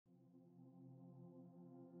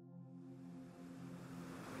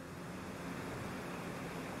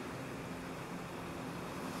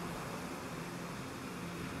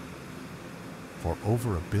For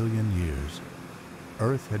over 1 billion years,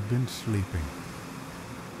 Earth had been sleeping,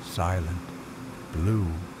 silent, blue,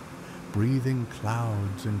 breathing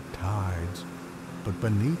clouds and tides, but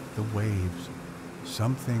beneath the waves,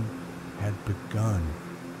 something had begun.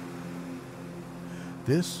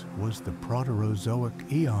 This was the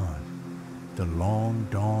Proterozoic eon, the long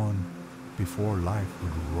dawn before life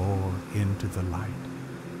would roar into the light.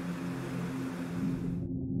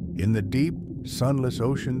 In the deep, sunless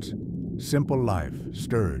oceans, simple life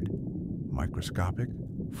stirred, microscopic,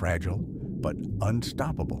 fragile, but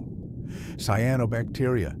unstoppable.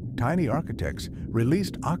 Cyanobacteria, tiny architects,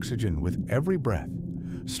 released oxygen with every breath.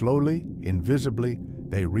 Slowly, invisibly,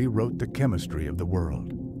 they rewrote the chemistry of the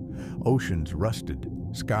world. Oceans rusted,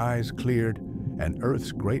 skies cleared, and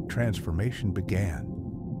Earth's great transformation began.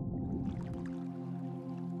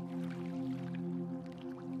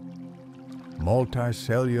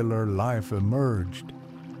 Multicellular life emerged,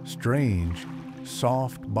 strange,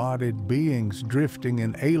 soft-bodied beings drifting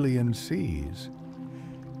in alien seas.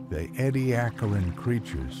 The Ediacaran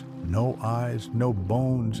creatures, no eyes, no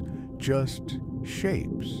bones, just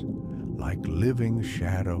shapes, like living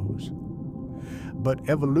shadows. But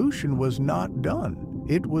evolution was not done.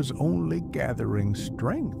 It was only gathering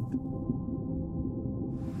strength.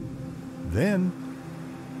 Then,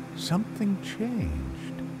 something changed.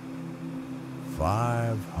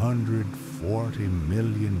 540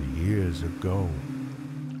 million years ago,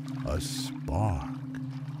 a spark.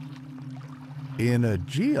 In a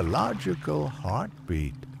geological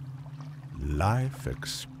heartbeat, life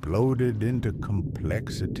exploded into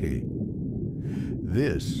complexity.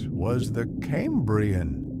 This was the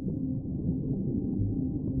Cambrian,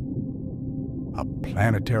 a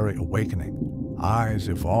planetary awakening. Eyes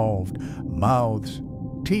evolved, mouths,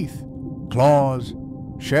 teeth, claws,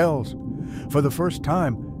 shells. For the first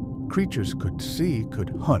time, creatures could see,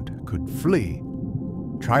 could hunt, could flee.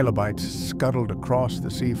 Trilobites scuttled across the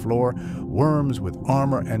seafloor. Worms with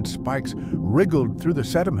armor and spikes wriggled through the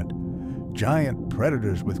sediment. Giant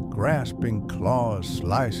predators with grasping claws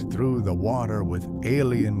sliced through the water with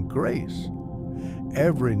alien grace.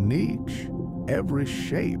 Every niche, every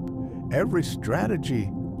shape, every strategy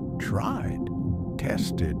tried,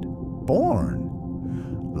 tested, born.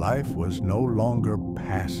 Life was no longer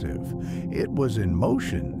passive. It was in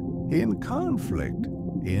motion, in conflict,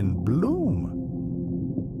 in bloom.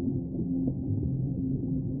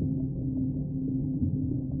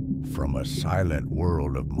 From a silent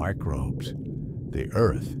world of microbes, the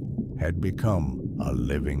Earth had become a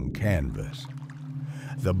living canvas.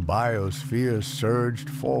 The biosphere surged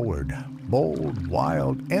forward, bold,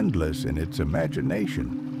 wild, endless in its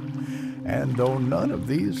imagination. And though none of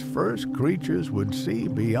these first creatures would see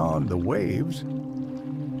beyond the waves,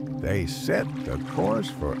 they set the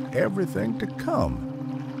course for everything to come.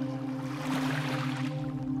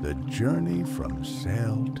 The journey from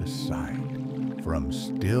cell to sight, from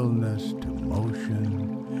stillness to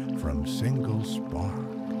motion, from single spark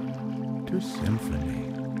to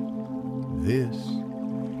symphony. This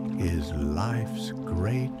is life's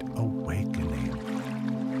great awakening,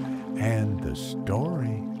 and the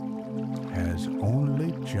story has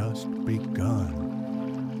only just begun.